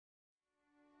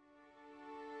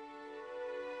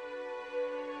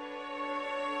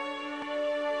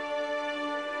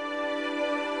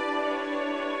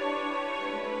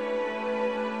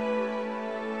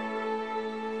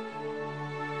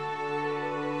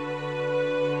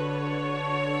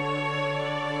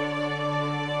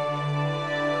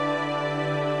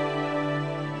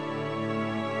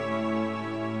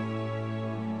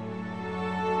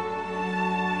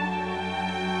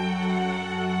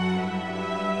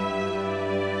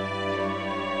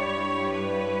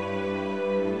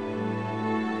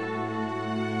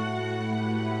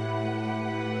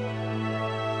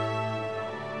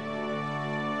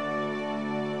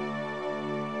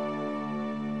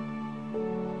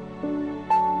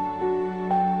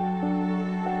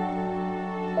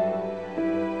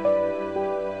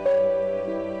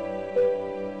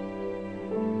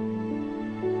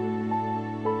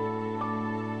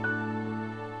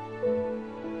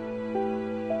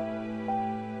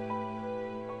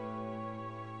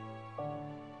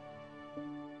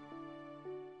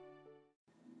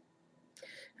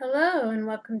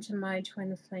welcome to my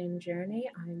twin flame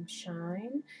journey. I'm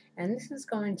Shine, and this is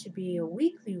going to be a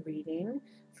weekly reading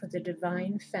for the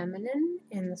divine feminine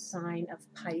in the sign of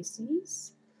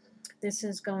Pisces. This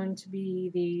is going to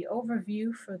be the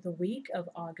overview for the week of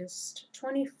August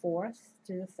 24th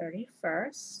to the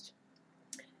 31st.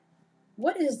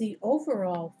 What is the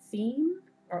overall theme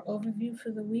or overview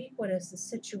for the week? What is the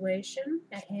situation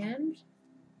at hand?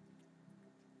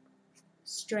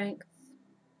 Strength.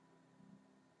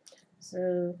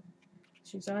 So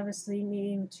she's obviously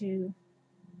needing to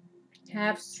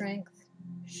have strength,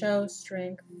 show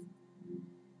strength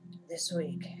this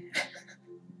week.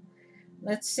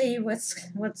 Let's see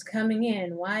what's coming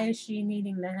in. Why is she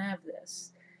needing to have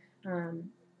this?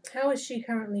 How is she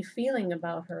currently feeling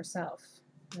about herself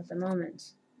at the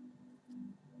moment?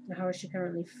 How is she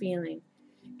currently feeling?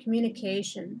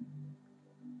 Communication.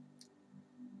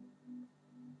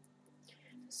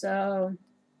 So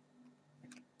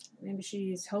maybe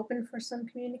she's hoping for some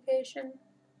communication,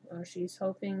 or she's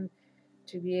hoping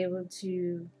to be able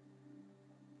to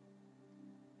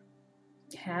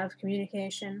have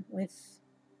communication with,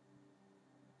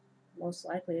 most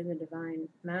likely, the divine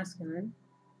masculine.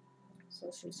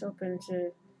 So she's hoping to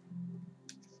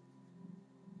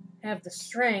have the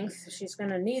strength. She's going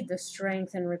to need the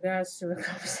strength in regards to a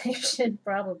conversation,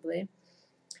 probably.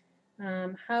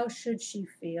 How should she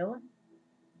feel?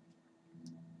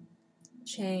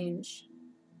 Change.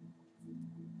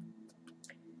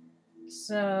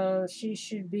 So she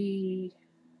should be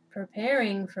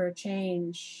preparing for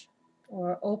change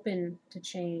or open to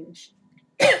change.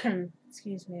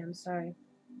 Excuse me, I'm sorry.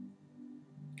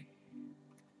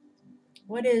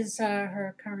 What is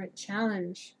her current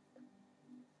challenge?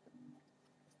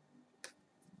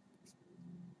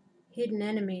 Hidden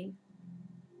enemy.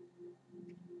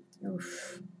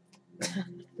 Oof.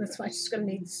 That's why she's going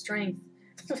to need strength.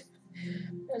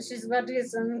 She's about to get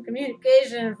some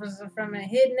communication from a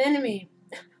hidden enemy.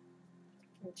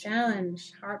 A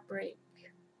challenge, heartbreak.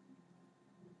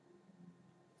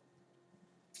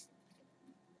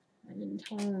 And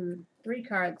home. 3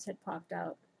 cards had popped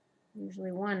out.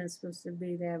 Usually 1 is supposed to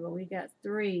be there, but we got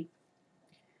 3.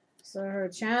 So her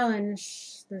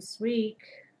challenge this week,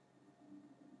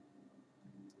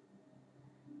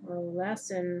 or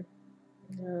lesson,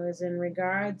 is in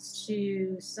regards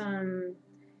to some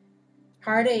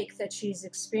heartache that she's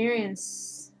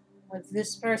experienced with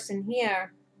this person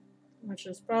here, which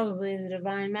was probably the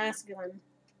divine masculine,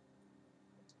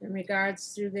 in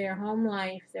regards to their home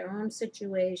life, their home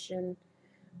situation,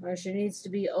 or she needs to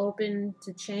be open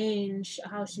to change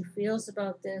how she feels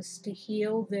about this, to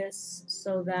heal this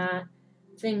so that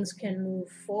things can move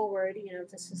forward. You know,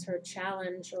 if this is her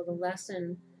challenge or the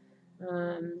lesson,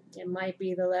 it might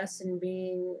be the lesson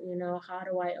being, you know, how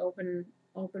do I open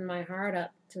my heart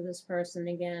up to this person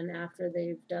again after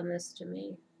they've done this to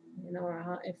me, you know, or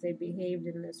how, if they behaved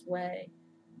in this way.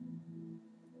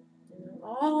 You know,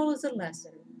 all is a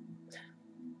lesson.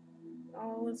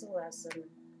 All is a lesson.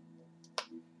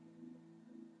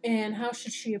 And how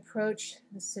should she approach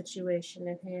the situation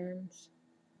at hand?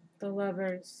 The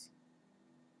Lovers.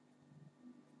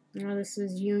 You know, this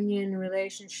is union,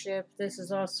 relationship. This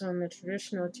is also in the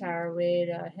traditional tarot way,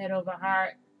 head over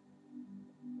heart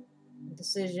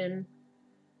decision.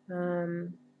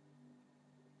 You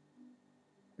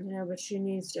know, but she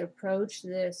needs to approach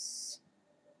this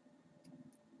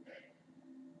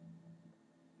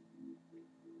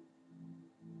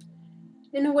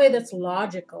in a way that's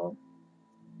logical,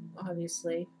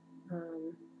 obviously.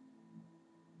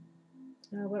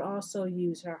 But also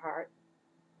use her heart,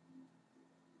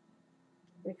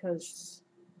 because,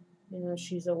 you know,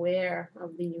 she's aware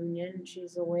of the union.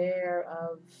 She's aware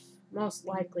of, most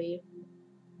likely,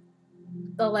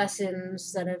 the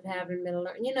lessons that haven't been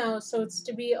learned. You know, so it's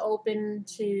to be open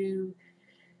to, you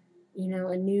know,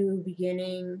 a new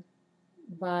beginning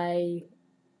by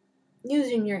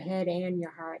using your head and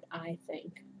your heart, I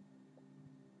think.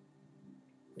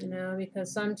 You know,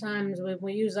 because sometimes when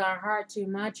we use our heart too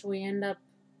much, we end up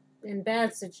in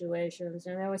bad situations.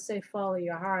 And I always say follow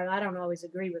your heart. I don't always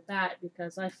agree with that,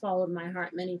 because I followed my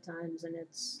heart many times and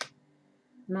it's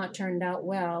not turned out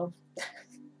well.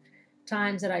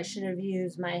 Times that I should have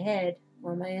used my head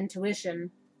or my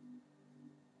intuition.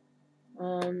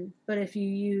 But if you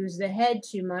use the head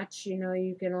too much, you know,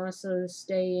 you can also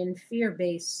stay in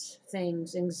fear-based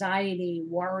things, anxiety,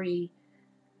 worry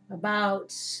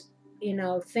about, you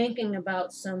know, thinking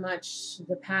about so much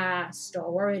the past,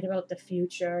 or worried about the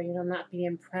future, you know, not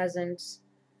being present.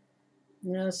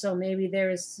 You know, so maybe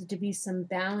there is to be some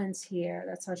balance here.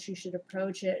 That's how she should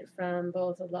approach it, from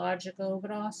both a logical, but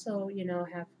also, you know,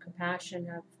 have compassion,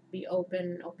 have be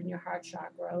open your heart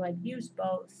chakra, like use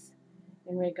both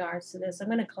in regards to this. I'm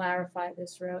going to clarify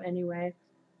this row anyway.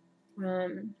 Well,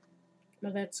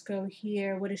 let's go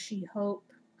here. What does she hope?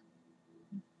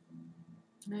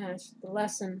 The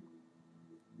lesson.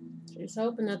 She's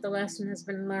hoping that the lesson has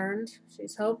been learned.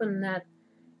 She's hoping that,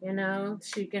 you know,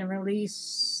 she can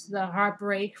release the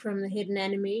heartbreak from the hidden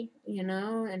enemy, you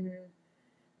know, in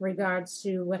regards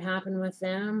to what happened with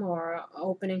them, or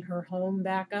opening her home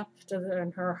back up to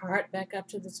and her heart back up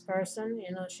to this person.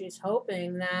 You know, she's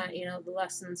hoping that, you know, the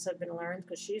lessons have been learned,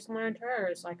 because she's learned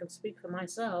hers. I can speak for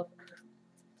myself.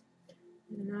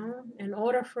 You know, in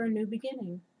order for a new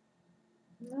beginning.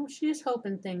 You know, she's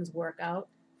hoping things work out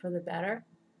for the better.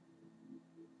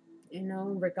 You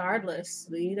know, regardless,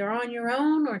 either on your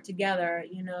own or together.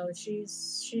 You know,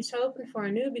 she's hoping for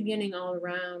a new beginning all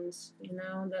around. You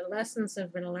know, the lessons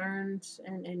have been learned,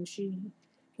 and she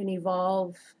can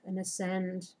evolve and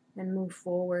ascend and move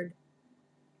forward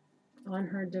on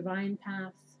her divine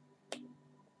path.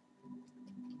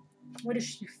 What does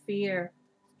she fear?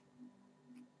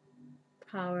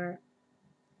 Power.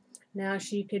 Now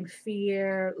she could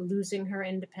fear losing her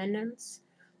independence,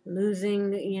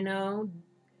 losing, you know,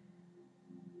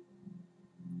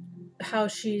 how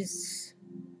she's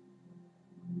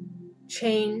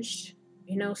changed,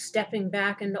 you know, stepping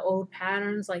back into old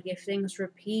patterns, like if things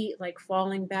repeat, like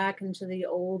falling back into the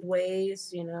old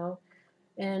ways, you know.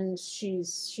 And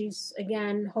she's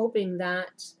again hoping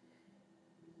that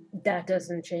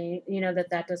doesn't change, you know,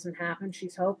 that doesn't happen.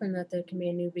 She's hoping that there can be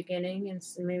a new beginning, and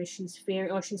so maybe she's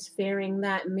fearing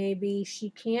that maybe she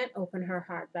can't open her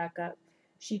heart back up.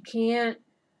 She can't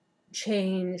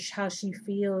change how she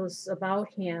feels about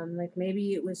him. Like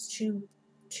maybe it was too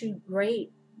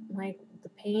great. Like the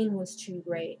pain was too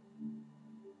great.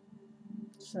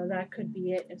 So that could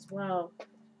be it as well.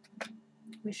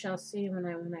 We shall see when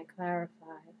I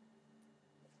clarify.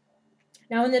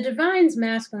 Now, when the Divines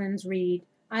Masculines read,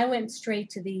 I went straight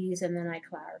to these and then I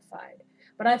clarified.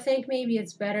 But I think maybe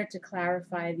it's better to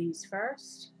clarify these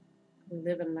first. We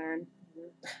live and learn.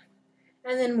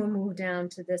 And then we'll move down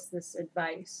to this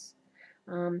advice.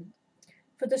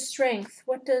 For the strength,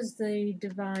 what does the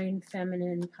Divine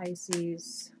Feminine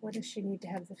Pisces, what does she need to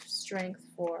have the strength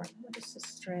for? What is the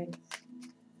strength?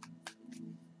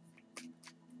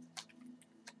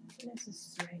 What is the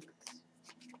strength?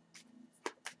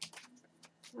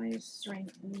 Why is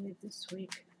strength needed this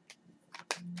week?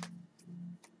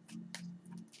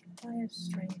 Why is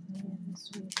strength needed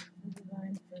this week for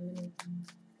Divine Feminine?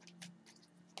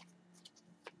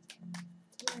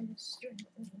 Why is strength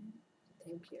needed?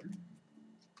 Thank you.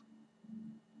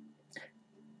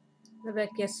 La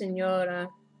vecchia signora.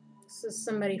 This is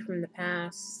somebody from the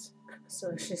past.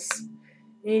 So she's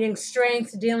needing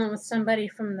strength, dealing with somebody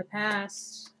from the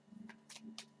past.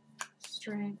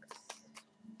 Strength.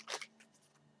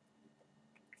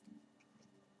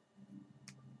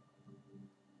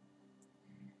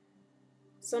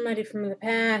 Somebody from the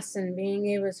past and being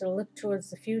able to look towards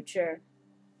the future.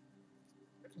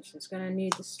 She's going to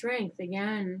need the strength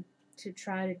again to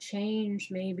try to change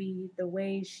maybe the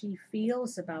way she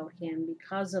feels about him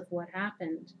because of what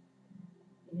happened.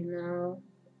 You know,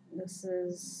 this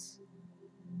is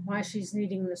why she's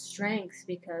needing the strength,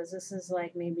 because this is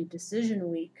like maybe decision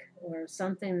week, or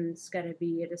something's got to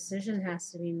be, a decision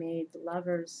has to be made. The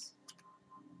Lovers,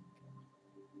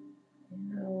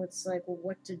 you know, it's like, well,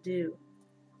 what to do.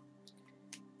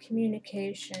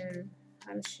 Communication.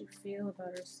 How does she feel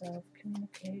about herself?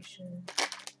 Communication.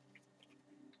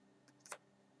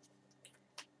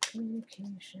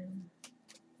 Communication.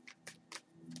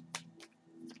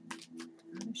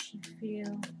 How does she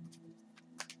feel?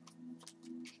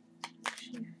 How does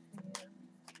she feel?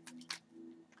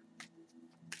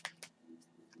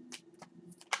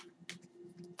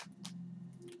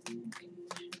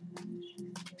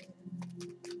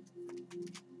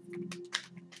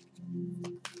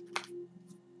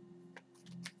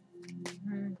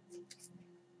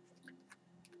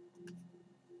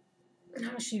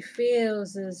 How she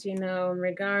feels is, you know, in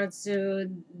regards to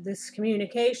this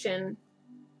communication,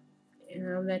 you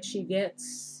know, that she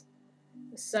gets.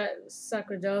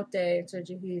 Sacerdote, so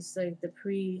he's like the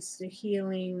priest, the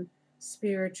healing,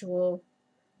 spiritual,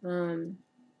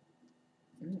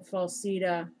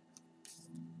 falsita.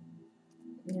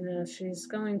 You know, she's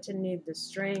going to need the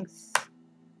strength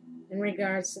in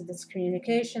regards to this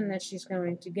communication that she's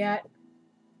going to get,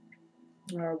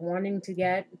 or wanting to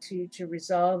get, to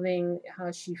resolving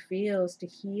how she feels, to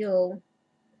heal,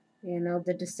 you know,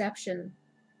 the deception,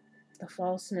 the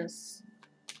falseness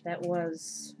that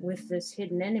was with this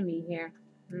hidden enemy here,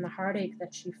 and the heartache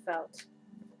that she felt.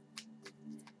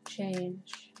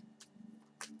 Change.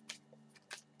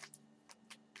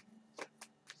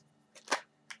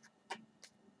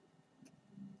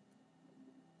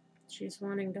 She's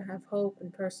wanting to have hope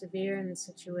and persevere in the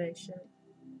situation.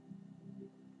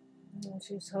 And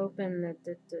she's hoping that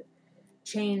the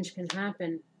change can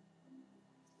happen.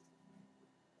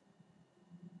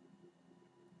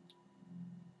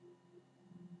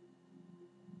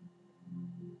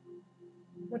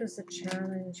 What is the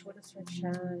challenge? What is her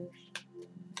challenge?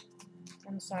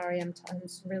 I'm sorry, I'm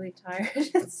really tired.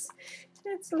 it's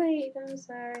late. I'm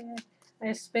sorry.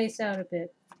 I space out a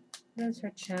bit. What is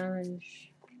her challenge?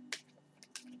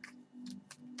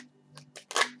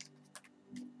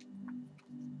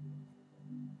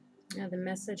 Now the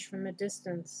message from a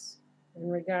distance in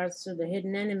regards to the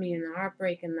hidden enemy and the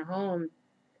heartbreak in the home.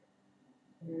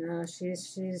 You know,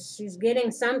 she's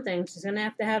getting something. She's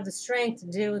gonna have the strength to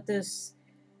deal with this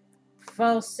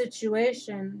false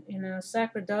situation. You know,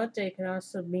 sacerdote could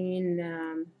also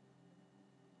mean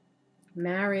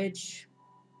marriage,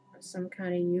 or some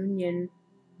kind of union,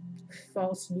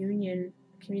 false union,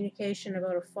 communication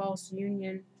about a false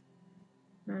union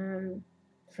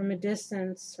from a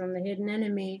distance, from the hidden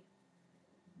enemy.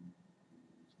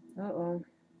 Uh-oh.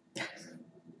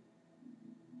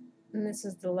 And this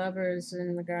is the Lovers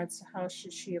in regards to how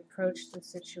should she approach the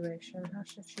situation. How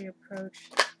should she approach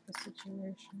the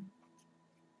situation?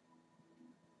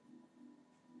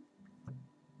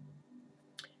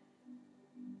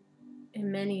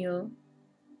 Emmanuel.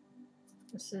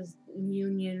 This is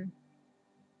union,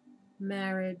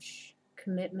 marriage,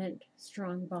 commitment,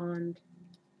 strong bond.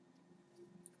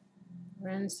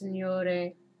 Gran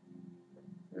Signore.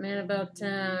 Man about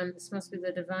town. This must be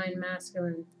the divine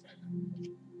masculine.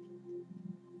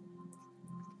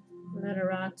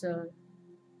 Letterato.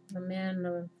 A man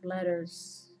of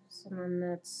letters. Someone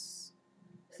that's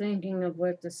thinking of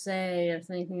what to say or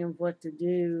thinking of what to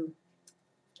do.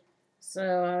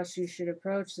 So how she should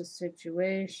approach the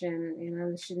situation. You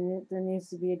know, there needs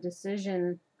to be a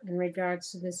decision in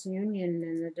regards to this union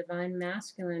and the divine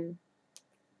masculine.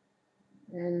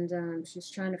 And she's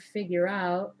trying to figure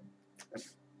out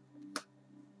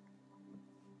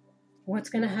what's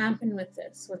going to happen with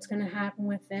this. What's going to happen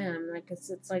with them. Like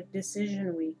it's like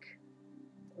decision week.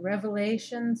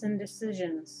 Revelations and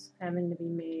decisions having to be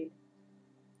made.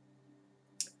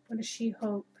 What does she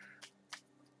hope?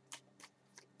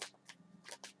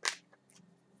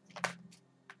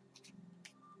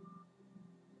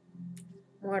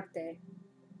 Muerte.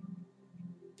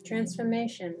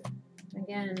 Transformation.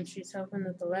 Again, she's hoping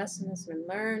that the lesson has been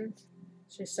learned.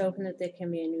 She's hoping that there can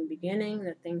be a new beginning,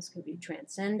 that things can be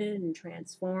transcended and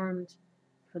transformed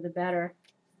for the better.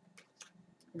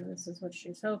 And this is what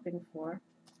she's hoping for.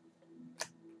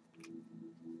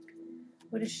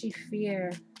 What does she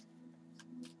fear?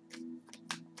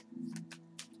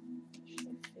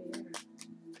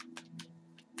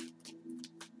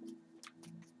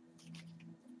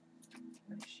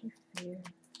 What does she fear?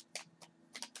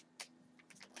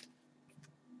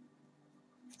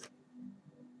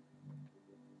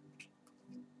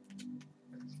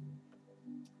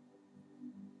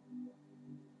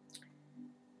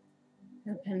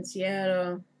 El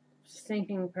pensiero,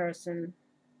 thinking person.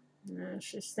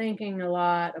 She's thinking a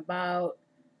lot about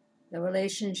the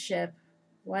relationship,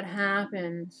 what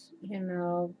happened, you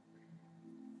know.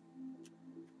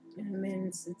 I mean,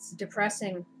 it's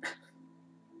depressing.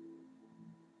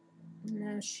 You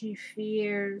know, she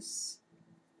fears,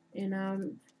 you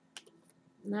know,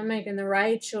 not making the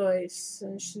right choice,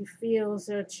 and she feels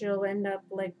that she'll end up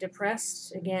like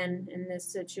depressed again in this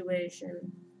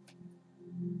situation.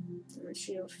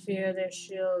 She'll fear that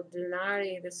she'll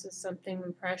deny this is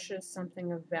something precious,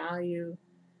 something of value,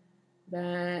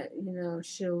 that, you know,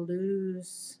 she'll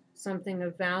lose something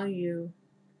of value,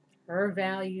 her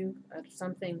value of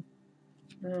something,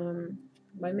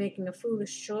 by making a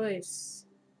foolish choice.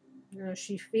 You know,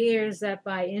 she fears that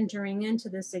by entering into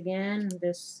this again,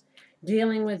 this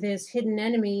dealing with his hidden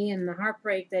enemy and the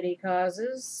heartbreak that he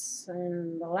causes,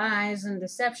 and the lies and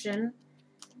deception,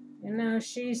 you know,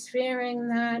 she's fearing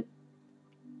that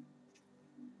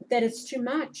it's too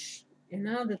much, you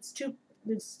know, it's too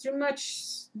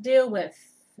much to deal with,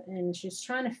 and she's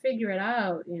trying to figure it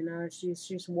out. You know,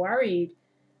 she's worried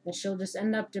that she'll just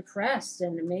end up depressed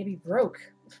and maybe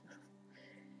broke.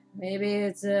 Maybe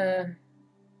it's a,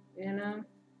 you know,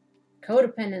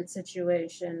 codependent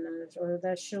situation, or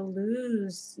that she'll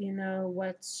lose, you know,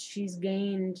 what she's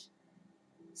gained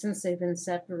since they've been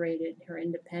separated, her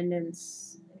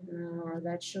independence, you know, or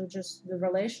that the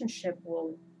relationship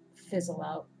will fizzle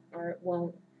out, or it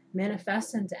won't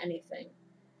manifest into anything.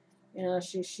 You know,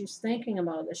 she's thinking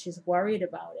about this. She's worried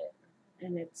about it.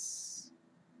 And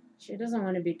she doesn't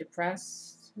want to be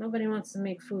depressed. Nobody wants to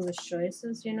make foolish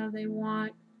choices. You know, they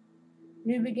want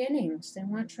new beginnings. They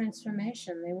want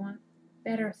transformation. They want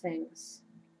better things.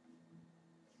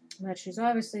 But she's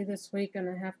obviously this week going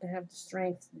to have the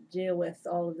strength to deal with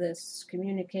all of this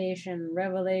communication,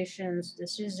 revelations,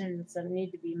 decisions that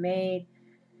need to be made,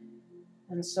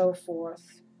 and so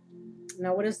forth.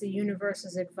 Now, what is the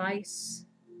universe's advice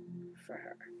for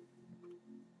her?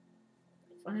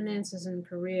 Finances and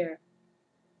career.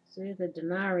 See, the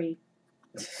Denari.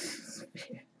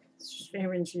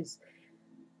 She's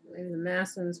maybe the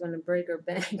Masson's going to break her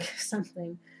bank or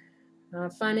something.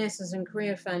 Finances and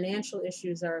career, financial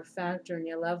issues are a factor in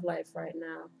your love life right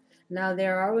now. Now,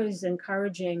 they're always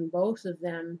encouraging both of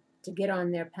them to get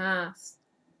on their path,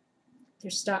 to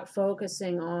stop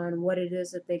focusing on what it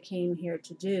is that they came here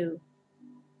to do.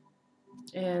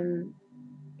 And,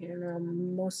 you know,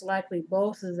 most likely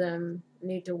both of them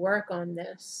need to work on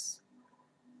this.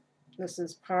 This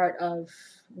is part of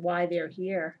why they're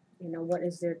here. You know, what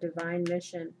is their divine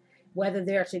mission? Whether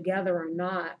they're together or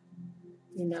not,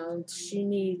 you know, she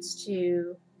needs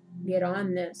to get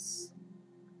on this.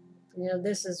 You know,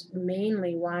 this is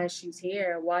mainly why she's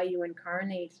here, why you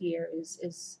incarnate here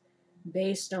is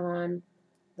based on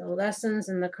the lessons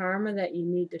and the karma that you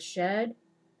need to shed,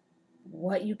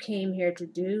 what you came here to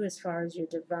do as far as your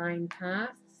divine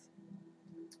path.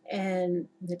 And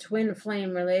the twin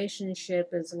flame relationship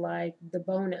is like the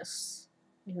bonus.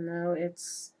 You know,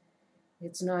 it's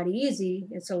not easy,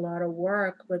 it's a lot of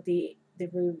work, but the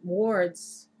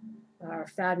rewards are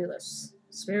fabulous,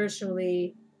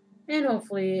 spiritually, and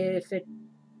hopefully if it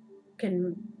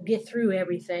can get through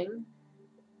everything,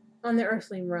 on the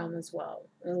earthly realm as well.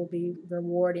 It'll be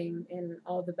rewarding and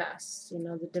all the best, you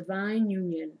know, the divine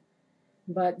union.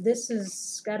 But this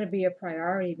has got to be a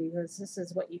priority because this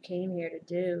is what you came here to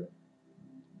do.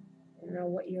 You know,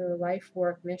 what your life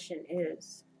work mission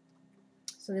is.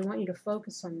 So they want you to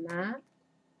focus on that.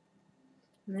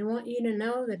 And they want you to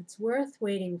know that it's worth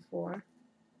waiting for.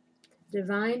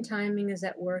 Divine timing is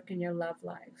at work in your love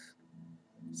life.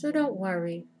 So don't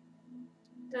worry.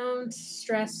 Don't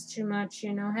stress too much,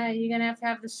 you know. Hey, you're going to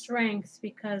have the strength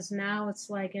because now it's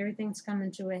like everything's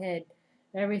coming to a head.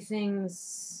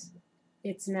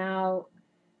 It's now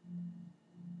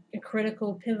a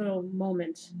critical, pivotal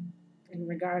moment in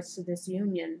regards to this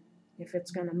union. If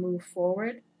it's going to move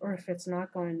forward or if it's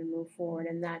not going to move forward.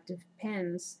 And that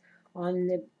depends on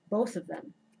both of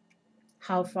them.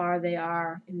 How far they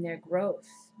are in their growth.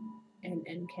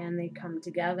 And can they come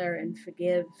together and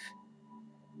forgive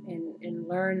and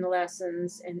learn the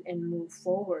lessons and move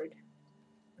forward.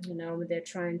 You know, they're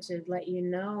trying to let you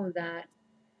know that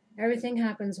everything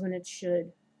happens when it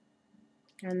should.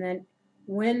 And then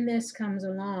when this comes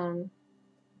along,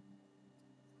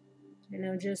 you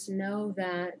know, just know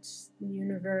that the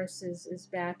universe is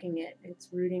backing it. It's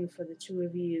rooting for the two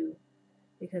of you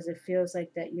because it feels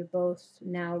like that you're both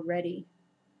now ready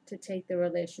to take the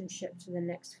relationship to the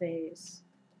next phase.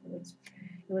 It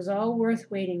was all worth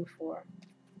waiting for.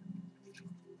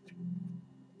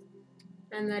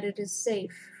 And that it is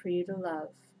safe for you to love.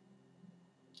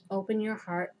 Open your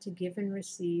heart to give and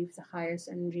receive the highest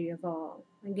energy of all.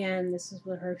 Again, this is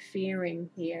what her fearing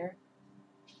here.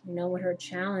 You know, what her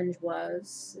challenge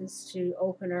is to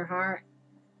open her heart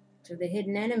to the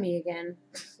hidden enemy again.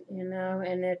 You know,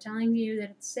 and they're telling you that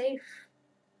it's safe.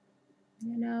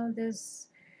 You know,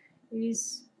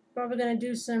 he's probably going to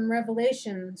do some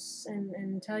revelations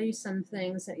and tell you some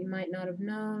things that you might not have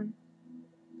known.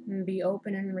 And be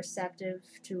open and receptive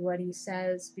to what he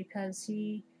says because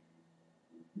he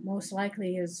most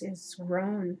likely is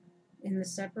grown in the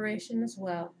separation as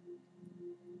well.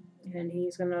 And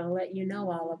he's going to let you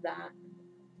know all of that.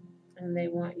 And they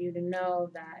want you to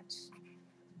know that,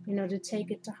 you know, to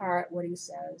take it to heart what he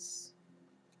says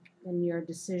in your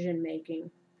decision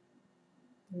making.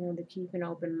 You know, to keep an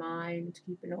open mind, to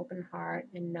keep an open heart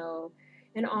and know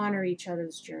and honor each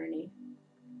other's journey.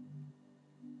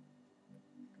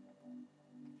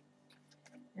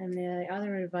 And the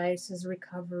other advice is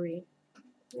recovery.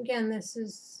 Again, this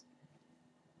is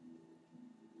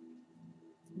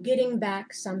getting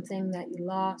back something that you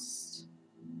lost.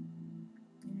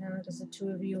 You know, because the two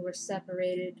of you were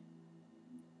separated.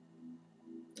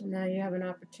 And now you have an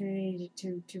opportunity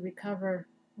to recover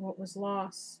what was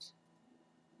lost.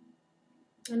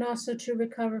 And also to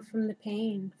recover from the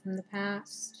pain from the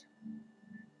past.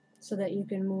 So that you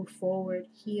can move forward,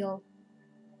 heal.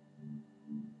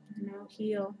 You know,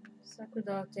 heal.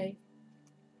 Sakudote.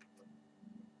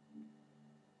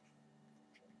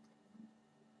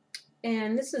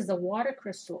 And this is the Water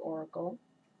Crystal Oracle.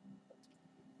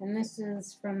 And this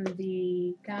is from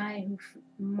the guy who,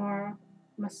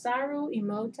 Masaru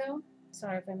Emoto.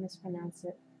 Sorry if I mispronounce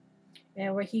it.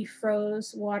 and where he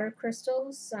froze water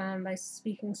crystals by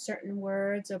speaking certain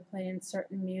words or playing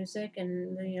certain music,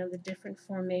 and the different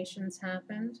formations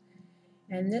happened.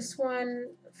 And this one,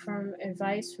 from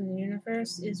advice from the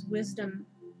universe, is wisdom.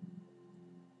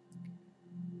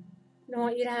 I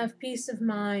want you to have peace of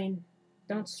mind.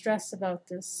 Don't stress about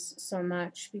this so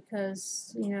much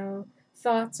because,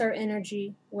 thoughts are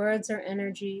energy, words are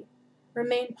energy.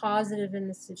 Remain positive in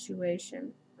the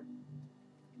situation,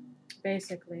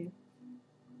 basically.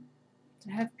 To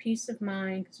have peace of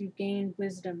mind because you've gained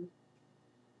wisdom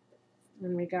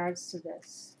in regards to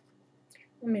this.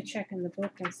 Let me check in the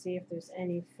book and see if there's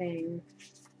anything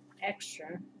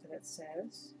extra that it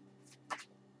says.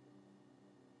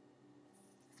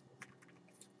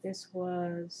 This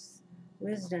was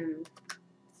wisdom,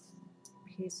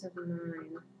 peace of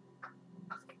mind.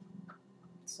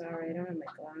 Sorry, I don't have my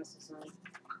glasses on.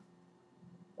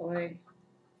 Boy,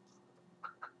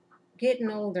 getting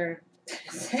older.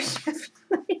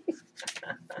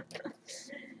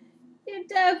 You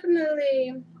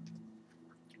definitely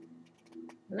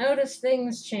notice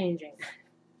things changing.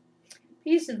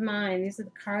 Peace of mind. These are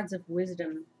the cards of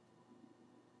wisdom.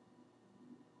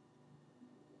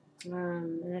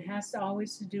 And it has to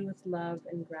always to do with love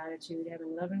and gratitude,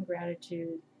 having love and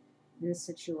gratitude in this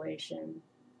situation.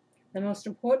 The most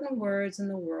important words in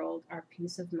the world are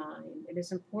peace of mind. It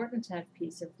is important to have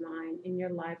peace of mind in your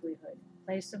livelihood,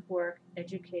 place of work,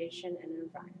 education, and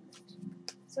environment.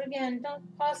 So again,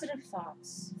 positive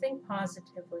thoughts. Think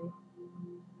positively.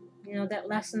 That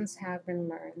lessons have been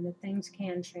learned, that things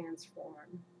can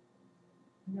transform.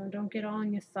 Don't get all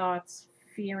in your thoughts,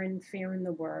 fearing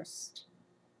the worst.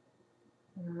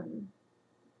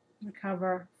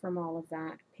 Recover from all of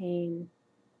that pain,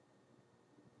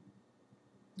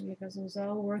 because it was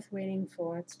all worth waiting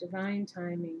for. It's divine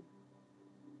timing.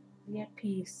 Be at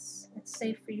peace. It's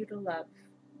safe for you to love.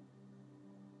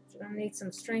 You're going to need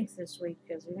some strength this week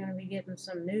because you're going to be getting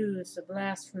some news, a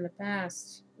blast from the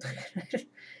past.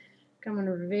 Coming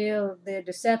to reveal their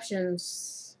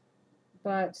deceptions.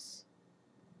 But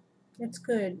it's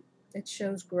good. It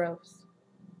shows growth.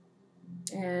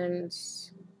 And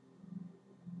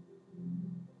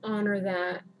honor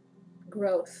that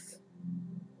growth.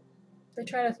 They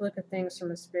try to look at things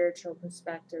from a spiritual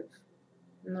perspective,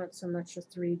 not so much a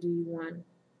 3D one.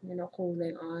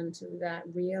 Holding on to that.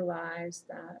 Realize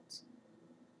that,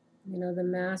 the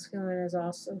masculine is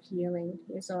also healing.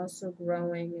 He's also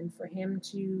growing. And for him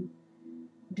to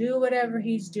do whatever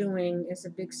he's doing is a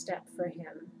big step for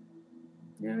him.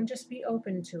 And just be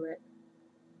open to it.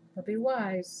 But be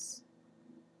wise.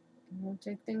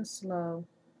 Take things slow.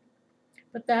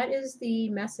 But that is the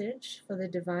message for the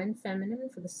Divine Feminine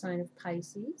for the sign of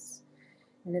Pisces.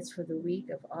 And it's for the week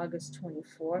of August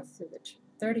 24th through the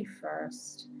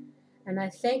 31st. And I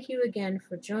thank you again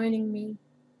for joining me.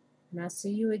 And I'll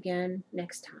see you again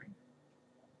next time.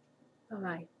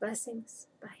 Bye-bye. Blessings.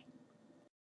 Bye.